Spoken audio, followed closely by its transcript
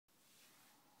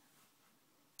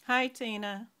Hi,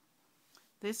 Tina.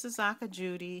 This is Aka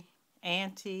Judy,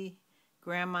 Auntie,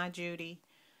 Grandma Judy.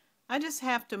 I just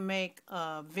have to make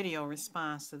a video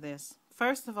response to this.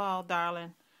 First of all,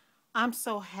 darling, I'm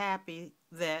so happy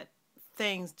that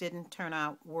things didn't turn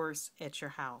out worse at your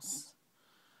house.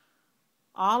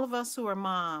 All of us who are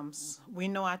moms, we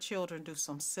know our children do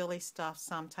some silly stuff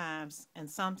sometimes,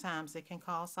 and sometimes it can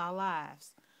cost our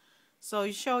lives. So,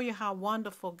 you show you how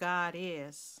wonderful God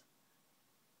is.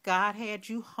 God had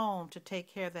you home to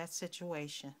take care of that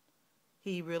situation.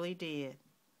 He really did.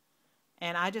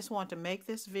 And I just want to make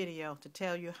this video to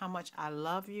tell you how much I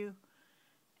love you.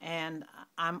 And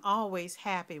I'm always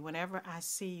happy whenever I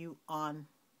see you on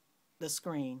the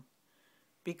screen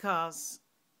because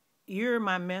you're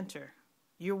my mentor.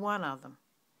 You're one of them.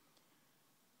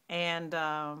 And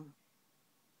I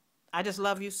just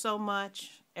love you so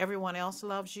much. Everyone else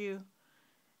loves you.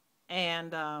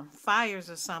 And fires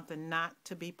are something not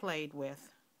to be played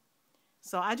with.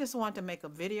 So I just want to make a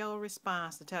video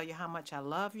response to tell you how much I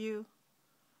love you,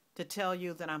 to tell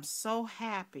you that I'm so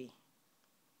happy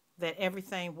that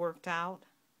everything worked out.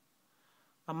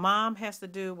 A mom has to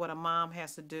do what a mom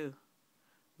has to do.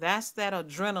 That's that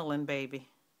adrenaline, baby.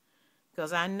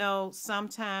 Because I know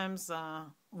sometimes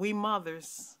we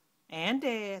mothers and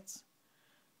dads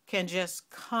can just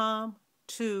come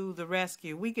to the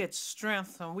rescue. We get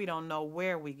strength and we don't know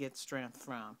where we get strength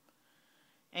from.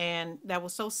 And that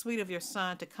was so sweet of your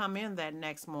son to come in that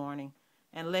next morning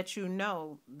and let you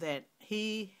know that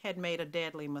he had made a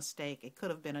deadly mistake. It could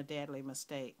have been a deadly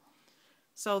mistake.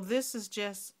 So this is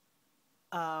just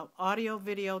audio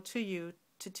video to you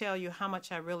to tell you how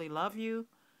much I really love you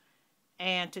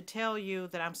and to tell you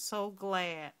that I'm so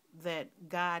glad that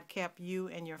God kept you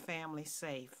and your family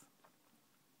safe.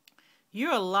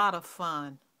 You're a lot of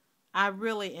fun. I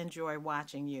really enjoy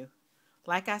watching you.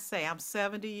 Like I say, I'm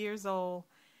 70 years old.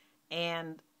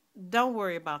 And don't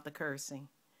worry about the cursing.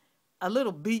 A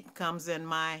little beat comes in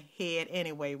my head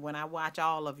anyway when I watch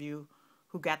all of you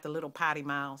who got the little potty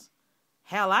mouths.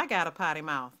 Hell, I got a potty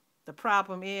mouth. The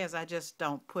problem is I just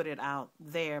don't put it out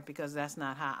there because that's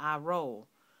not how I roll.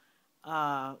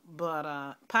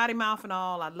 But potty mouth and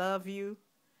all, I love you.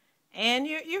 And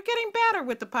you're getting better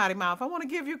with the potty mouth. I want to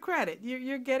give you credit.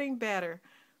 You're getting better.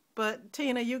 But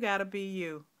Tina, you got to be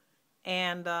you.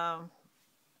 And all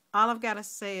I've got to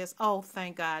say is, oh,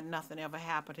 thank God nothing ever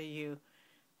happened to you.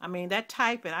 I mean, that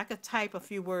typing, I could type a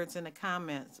few words in the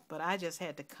comments, but I just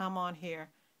had to come on here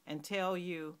and tell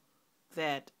you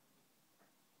that,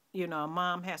 a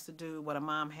mom has to do what a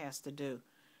mom has to do.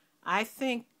 I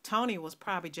think Tony was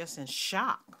probably just in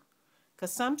shock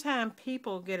because sometimes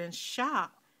people get in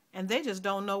shock and they just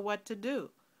don't know what to do.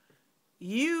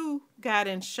 You got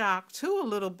in shock too a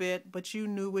little bit, but you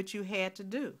knew what you had to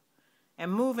do.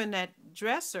 And moving that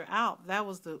dresser out, that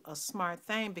was a smart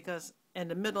thing because in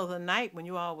the middle of the night when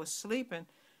you all was sleeping,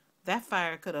 that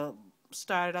fire could have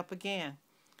started up again.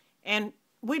 And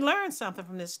we learned something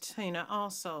from this, Tina,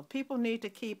 also. People need to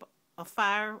keep a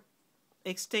fire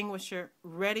extinguisher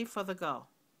ready for the go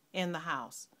in the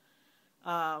house.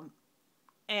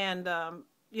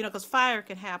 Because fire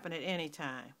can happen at any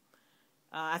time.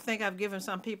 I think I've given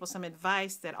some people some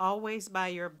advice that always by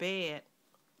your bed,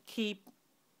 keep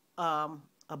a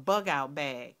bug out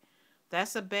bag.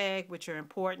 That's a bag with your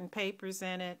important papers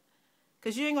in it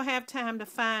because you ain't going to have time to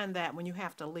find that when you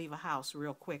have to leave a house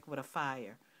real quick with a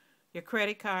fire. Your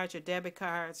credit cards, your debit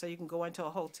cards, so you can go into a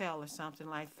hotel or something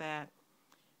like that.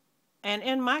 And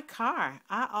in my car,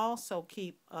 I also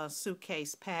keep a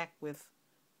suitcase packed with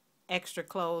extra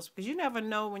clothes because you never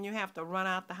know when you have to run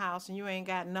out the house and you ain't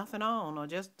got nothing on or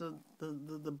just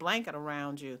the blanket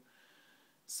around you.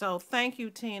 So thank you,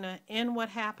 Tina. In what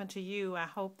happened to you, I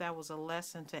hope that was a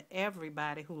lesson to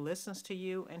everybody who listens to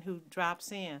you and who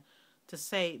drops in to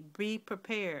say, be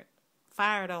prepared.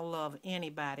 Fire don't love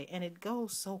anybody. And it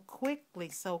goes so quickly,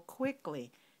 so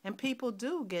quickly. And people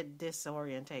do get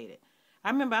disorientated. I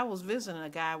remember I was visiting a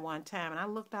guy one time, and I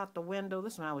looked out the window.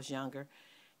 This is when I was younger.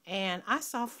 And I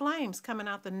saw flames coming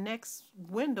out the next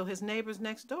window, his neighbor's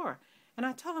next door. And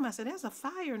I told him, I said, there's a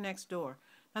fire next door.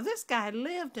 Now, this guy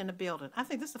lived in the building. I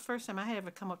think this is the first time I had ever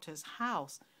come up to his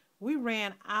house. We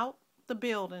ran out the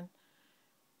building,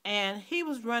 and he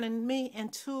was running me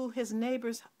into his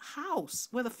neighbor's house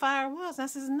where the fire was. And I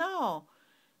says, no,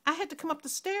 I had to come up the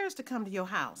stairs to come to your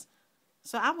house.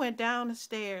 So I went down the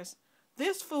stairs.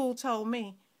 This fool told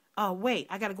me, oh, wait,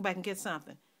 I got to go back and get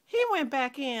something. He went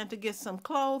back in to get some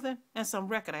clothing and some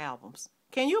record albums.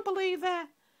 Can you believe that?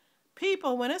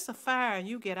 People, when it's a fire and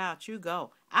you get out, you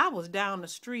go. I was down the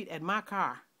street at my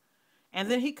car. And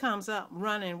then he comes up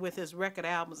running with his record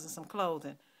albums and some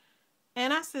clothing.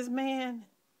 And I says, man,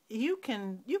 you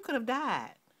could have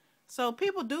died. So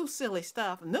people do silly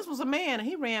stuff. And this was a man, and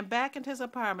he ran back into his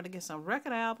apartment to get some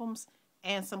record albums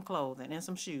and some clothing and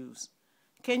some shoes.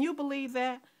 Can you believe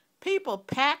that? People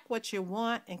pack what you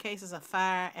want in case there's a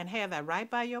fire and have that right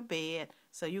by your bed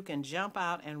so you can jump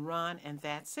out and run, and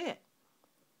that's it.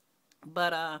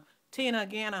 But Tina,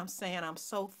 again, I'm saying I'm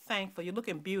so thankful. You're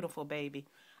looking beautiful, baby.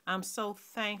 I'm so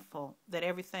thankful that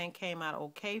everything came out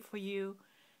okay for you.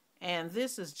 And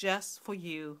this is just for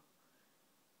you.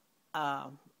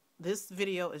 This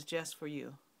video is just for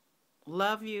you.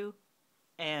 Love you,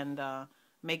 and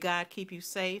may God keep you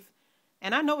safe.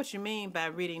 And I know what you mean by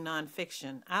reading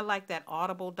nonfiction. I like that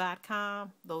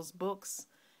audible.com, those books.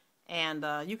 And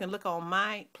you can look on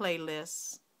my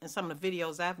playlists and some of the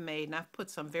videos I've made, and I've put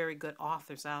some very good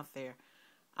authors out there.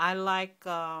 I like,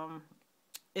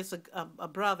 it's a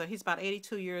brother. He's about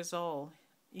 82 years old.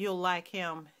 You'll like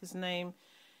him. His name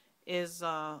is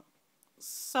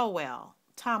Sowell,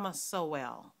 Thomas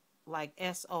Sowell, like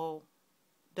Sowell.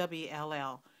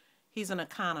 He's an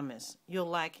economist. You'll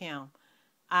like him.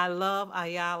 I love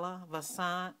Ayala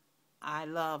Vasant. I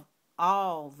love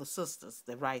all the sisters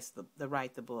that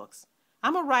write the books.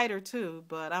 I'm a writer too,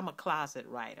 but I'm a closet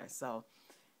writer. So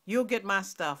you'll get my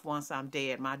stuff once I'm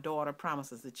dead. My daughter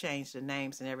promises to change the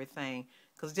names and everything.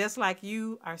 Because just like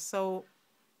you are so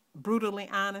brutally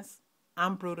honest,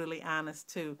 I'm brutally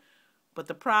honest too. But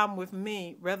the problem with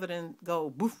me, rather than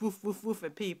go woof, woof, woof, woof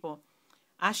at people,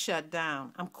 I shut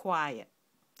down. I'm quiet.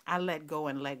 I let go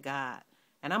and let God.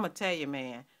 And I'm going to tell you,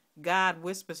 man, God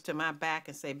whispers to my back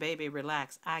and say, baby,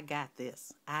 relax. I got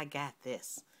this. I got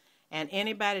this. And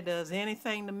anybody does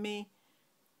anything to me,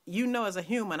 you know, as a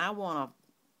human, I want to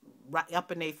right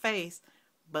up in their face.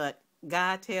 But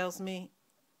God tells me,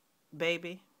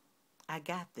 baby, I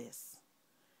got this.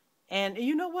 And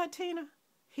you know what, Tina?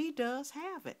 He does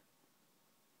have it.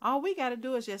 All we got to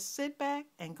do is just sit back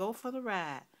and go for the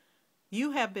ride.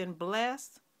 You have been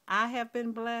blessed. I have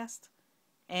been blessed.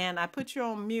 And I put you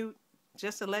on mute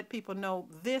just to let people know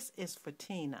this is for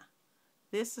Tina.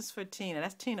 This is for Tina.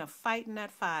 That's Tina fighting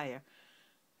that fire.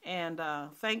 And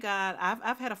thank God,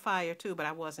 I've had a fire too, but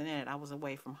I wasn't in it. I was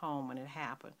away from home when it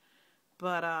happened.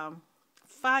 But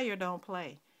fire don't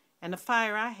play. And the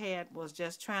fire I had was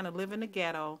just trying to live in the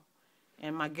ghetto.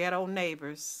 And my ghetto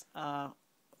neighbors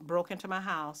broke into my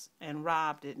house and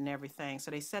robbed it and everything.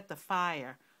 So they set the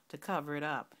fire to cover it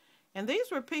up. And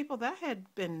these were people that I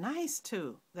had been nice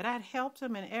to, that I'd helped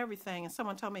them and everything. And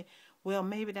someone told me, well,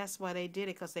 maybe that's why they did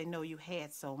it, because they know you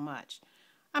had so much.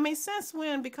 I mean, since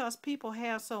when, because people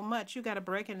have so much, you got to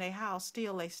break in their house,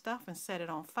 steal their stuff, and set it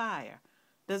on fire?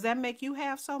 Does that make you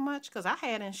have so much? Because I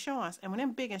had insurance, and when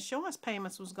them big insurance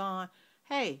payments was gone,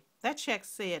 hey, that check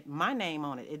said my name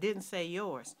on it. It didn't say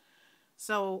yours.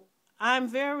 So I'm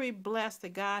very blessed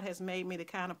that God has made me the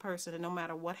kind of person that no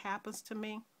matter what happens to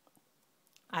me,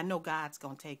 I know God's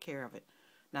going to take care of it.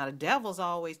 Now, the devil's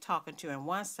always talking to you on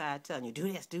one side, telling you,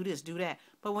 do this, do this, do that.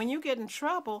 But when you get in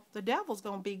trouble, the devil's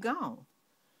going to be gone.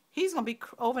 He's going to be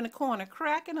over in the corner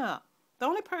cracking up. The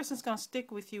only person that's going to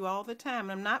stick with you all the time,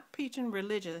 and I'm not preaching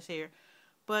religious here,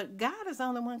 but God is the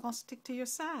only one going to stick to your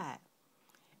side.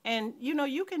 And, you know,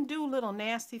 you can do little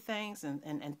nasty things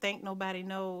and think nobody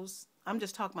knows. I'm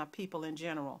just talking about people in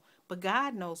general. But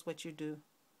God knows what you do.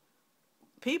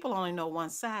 People only know one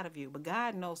side of you, but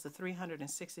God knows the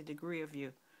 360-degree of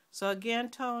you. So again,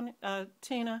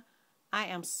 Tina, I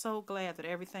am so glad that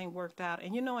everything worked out.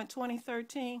 And you know, in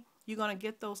 2013, you're going to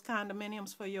get those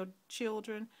condominiums for your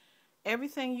children.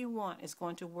 Everything you want is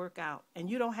going to work out. And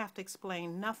you don't have to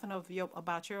explain nothing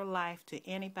about your life to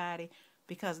anybody,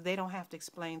 because they don't have to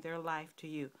explain their life to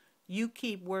you. You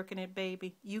keep working it,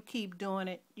 baby. You keep doing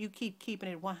it. You keep keeping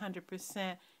it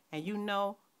 100%. And you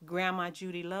know Grandma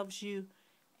Judy loves you.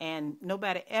 And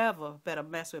nobody ever better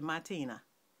mess with my Tina.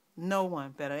 No one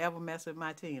better ever mess with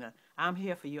my Tina. I'm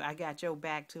here for you. I got your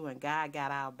back too, and God got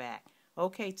our back.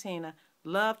 Okay, Tina.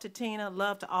 Love to Tina.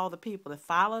 Love to all the people that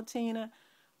follow Tina.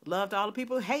 Love to all the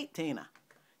people who hate Tina.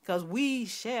 Because we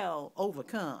shall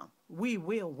overcome. We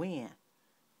will win.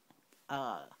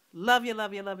 Love you,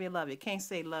 love you, love you, love you. Can't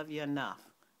say love you enough.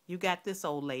 You got this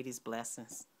old lady's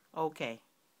blessings. Okay.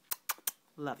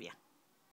 Love you.